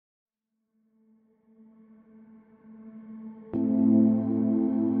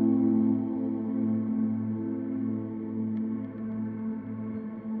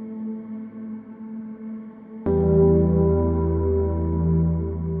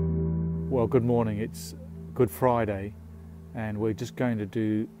Well, good morning. It's Good Friday, and we're just going to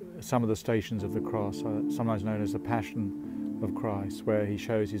do some of the stations of the cross, sometimes known as the Passion of Christ, where he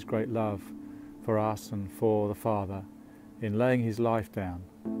shows his great love for us and for the Father in laying his life down.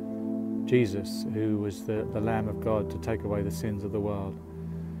 Jesus, who was the Lamb of God to take away the sins of the world,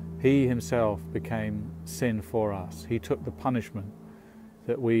 he himself became sin for us. He took the punishment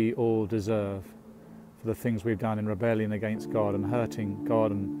that we all deserve for the things we've done in rebellion against God and hurting God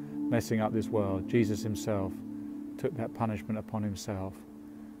and messing up this world. Jesus himself took that punishment upon himself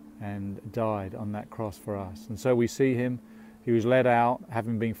and died on that cross for us. And so we see him. He was led out,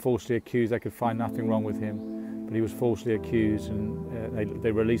 having been falsely accused. They could find nothing wrong with him, but he was falsely accused, and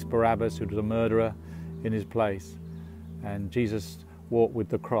they released Barabbas, who was a murderer, in his place. And Jesus walked with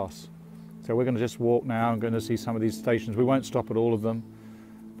the cross. So we're going to just walk now. I'm going to see some of these stations. We won't stop at all of them,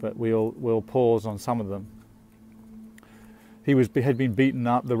 but we'll pause on some of them. He had been beaten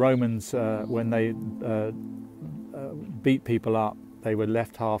up. The Romans, when they beat people up, they were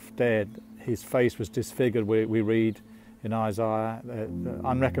left half dead. His face was disfigured, we read in Isaiah,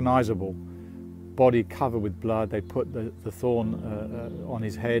 unrecognizable, body covered with blood. They put the thorn on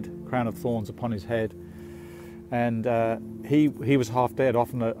his head, crown of thorns upon his head. And he was half dead.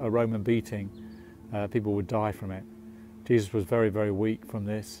 Often a Roman beating, people would die from it. Jesus was very, very weak from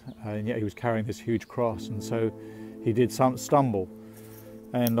this, and yet he was carrying this huge cross, and so he did stumble.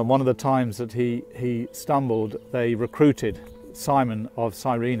 And on one of the times that he stumbled, they recruited Simon of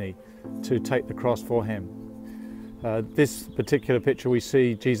Cyrene to take the cross for him. This particular picture, we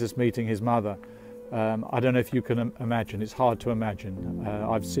see Jesus meeting his mother. I don't know if you can imagine. It's hard to imagine.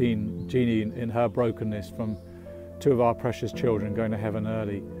 I've seen Jeannie in her brokenness from two of our precious children going to heaven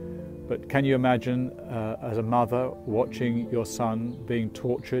early. But can you imagine as a mother watching your son being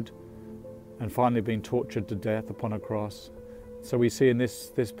tortured and finally being tortured to death upon a cross? So we see in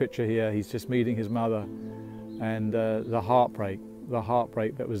this picture here, he's just meeting his mother, and the heartbreak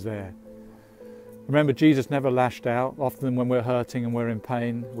that was there. Remember, Jesus never lashed out. Often when we're hurting and we're in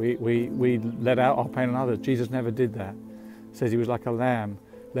pain, we let out our pain on others. Jesus never did that. It says he was like a lamb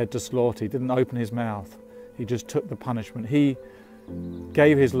led to slaughter. He didn't open his mouth. He just took the punishment. He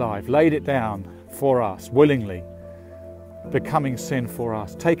gave his life, laid it down for us willingly, becoming sin for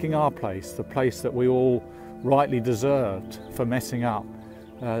us, taking our place, the place that we all rightly deserved for messing up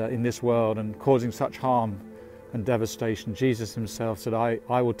in this world and causing such harm and devastation. Jesus himself said,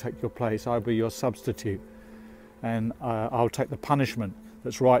 I will take your place, I'll be your substitute, and I'll take the punishment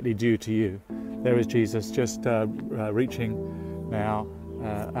that's rightly due to you. There is Jesus just reaching now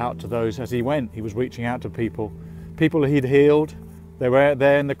out to those. As he went, he was reaching out to people he'd healed. They were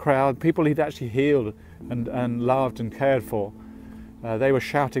there in the crowd, people he'd actually healed and loved and cared for. They were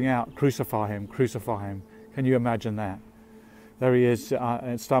shouting out, crucify him, crucify him. Can you imagine that? There he is,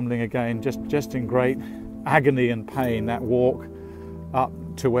 stumbling again, just in great agony and pain, that walk up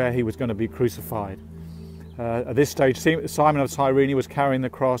to where he was going to be crucified. At this stage, Simon of Cyrene was carrying the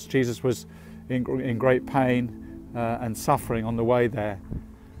cross. Jesus was in great pain and suffering on the way there.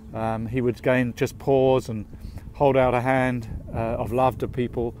 He would again just pause and hold out a hand of love to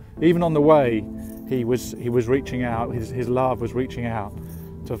people. Even on the way, he was reaching out. His love was reaching out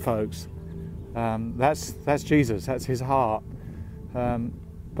to folks. That's Jesus. That's his heart.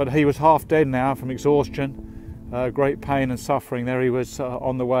 But he was half dead now from exhaustion, great pain and suffering. There he was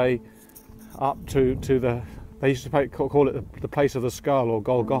on the way up to they used to call it the place of the skull, or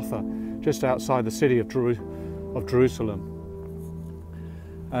Golgotha, just outside the city of Jerusalem.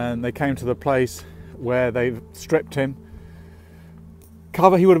 And they came to the place where they stripped him.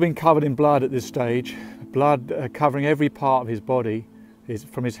 He would have been covered in blood at this stage, blood covering every part of his body,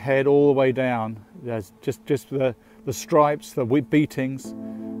 from his head all the way down. There's just the stripes, the beatings,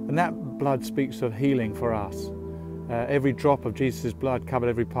 and that blood speaks of healing for us. Every drop of Jesus' blood covered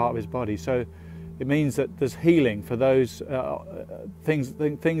every part of his body. So it means that there's healing for those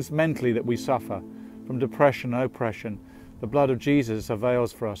things mentally that we suffer from, depression and oppression. The blood of Jesus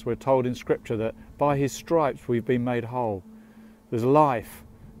avails for us. We're told in Scripture that by his stripes we've been made whole. There's life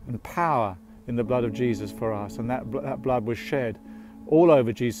and power in the blood of Jesus for us, and that blood was shed all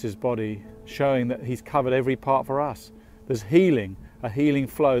over Jesus' body, showing that he's covered every part for us. There's healing, a healing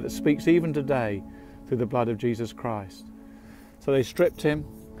flow that speaks even today through the blood of Jesus Christ. So they stripped him.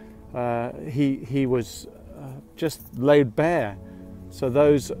 He was just laid bare. So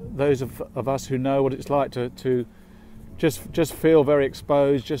those of us who know what it's like to just feel very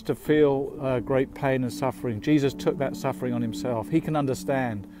exposed, just to feel great pain and suffering. Jesus took that suffering on himself. He can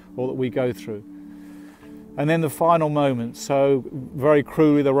understand all that we go through. And then the final moment, so very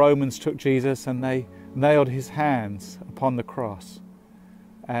cruelly the Romans took Jesus and they nailed his hands upon the cross.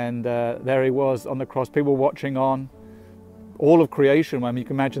 And there he was on the cross, people watching on, all of creation. I mean, you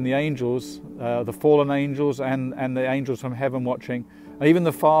can imagine the angels, the fallen angels and the angels from heaven watching, and even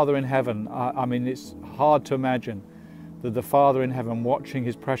the Father in heaven. I mean, it's hard to imagine that the Father in heaven watching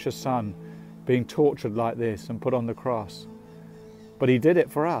his precious Son being tortured like this and put on the cross. But he did it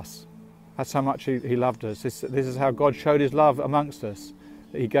for us. That's how much he loved us. This is how God showed his love amongst us,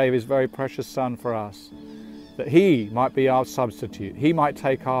 that he gave his very precious Son for us, that he might be our substitute, he might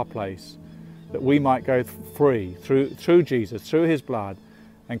take our place, that we might go free through Jesus, through his blood,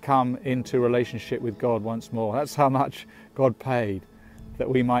 and come into relationship with God once more. That's how much God paid, that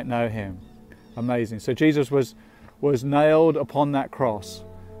we might know him. Amazing. So Jesus was nailed upon that cross,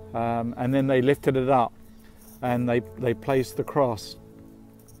 and then they lifted it up and they placed the cross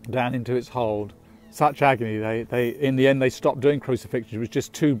down into its hold. Such agony. They in the end they stopped doing crucifixion. It was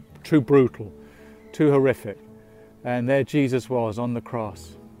just too brutal, too horrific. And there Jesus was on the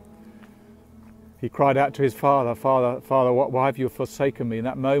cross. He cried out to his Father, Father, Father, why have you forsaken me? In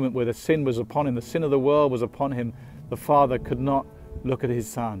that moment where the sin was upon him, the sin of the world was upon him, the Father could not look at his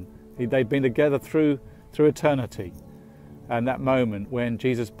Son. They'd been together through eternity. And that moment when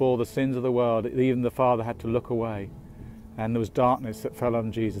Jesus bore the sins of the world, even the Father had to look away. And there was darkness that fell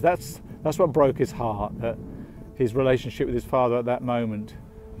on Jesus. That's what broke his heart, that his relationship with his Father at that moment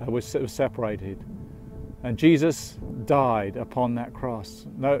was separated. And Jesus died upon that cross.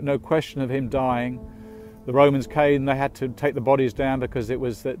 No question of him dying. The Romans came and they had to take the bodies down because it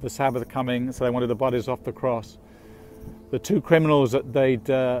was the Sabbath coming, so they wanted the bodies off the cross. The two criminals that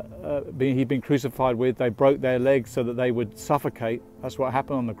he'd been crucified with, they broke their legs so that they would suffocate. That's what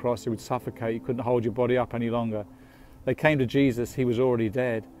happened on the cross. He would suffocate. You couldn't hold your body up any longer. They came to Jesus. He was already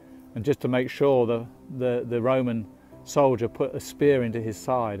dead. And just to make sure, the Roman soldier put a spear into his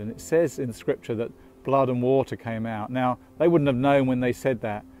side. And it says in Scripture that blood and water came out. Now, they wouldn't have known when they said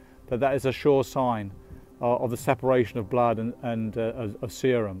that is a sure sign of the separation of blood and of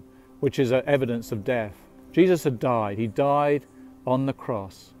serum, which is evidence of death. Jesus had died. He died on the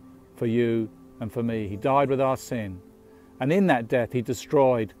cross for you and for me. He died with our sin. And in that death, he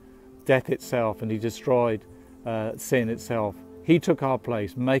destroyed death itself, and he destroyed sin itself. He took our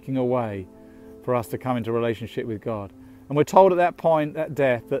place, making a way for us to come into relationship with God. And we're told at that point, at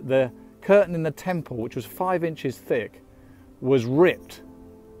death, that the curtain in the temple, which was 5 inches thick, was ripped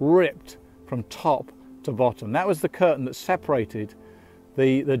from top to bottom. That was the curtain that separated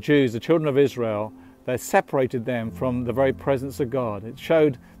the Jews, the children of Israel. They separated them from the very presence of God. It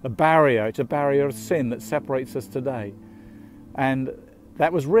showed the barrier. It's a barrier of sin that separates us today. And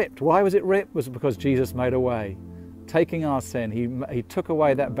that was ripped. Why was it ripped? It was because Jesus made a way. Taking our sin, he took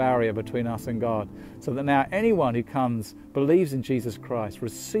away that barrier between us and God, so that now anyone who comes, believes in Jesus Christ,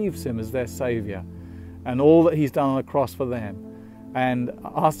 receives him as their Saviour and all that he's done on the cross for them, and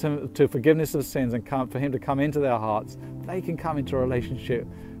asks him to forgiveness of sins and for him to come into their hearts, they can come into a relationship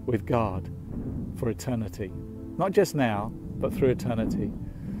with God for eternity. Not just now, but through eternity.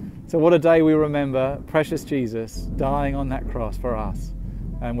 So what a day we remember precious Jesus dying on that cross for us,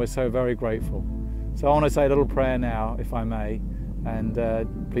 and we're so very grateful. So I want to say a little prayer now, if I may,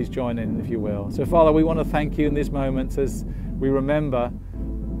 and please join in if you will. So Father, we want to thank you in this moment as we remember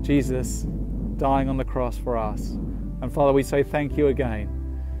Jesus dying on the cross for us. And Father, we say thank you again.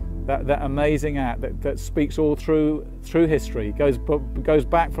 That amazing act that speaks all through history, goes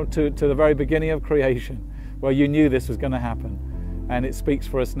back to the very beginning of creation, where you knew this was going to happen. And it speaks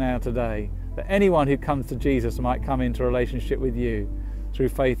for us now today, that anyone who comes to Jesus might come into a relationship with you through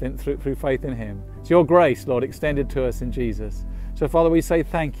faith in him. It's your grace, Lord, extended to us in Jesus. So Father, we say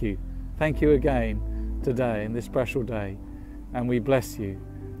thank you again today, in this special day, and we bless you,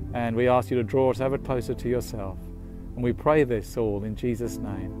 and we ask you to draw us ever closer to yourself. And we pray this all in Jesus'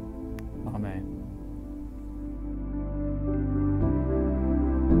 name. Amen.